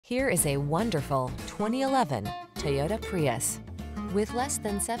Here is a wonderful 2011 Toyota Prius. With less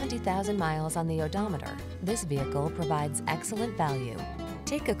than 70,000 miles on the odometer, this vehicle provides excellent value.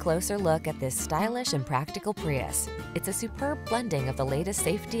 Take a closer look at this stylish and practical Prius. It's a superb blending of the latest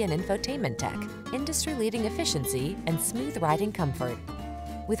safety and infotainment tech, industry-leading efficiency, and smooth riding comfort.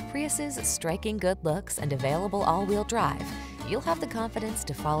 With Prius's striking good looks and available all-wheel drive, you'll have the confidence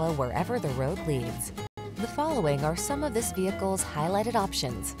to follow wherever the road leads. The following are some of this vehicle's highlighted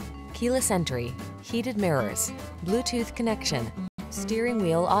options: keyless entry, heated mirrors, Bluetooth connection, steering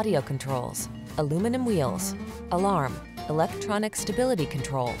wheel audio controls, aluminum wheels, alarm, electronic stability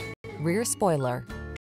control, rear spoiler,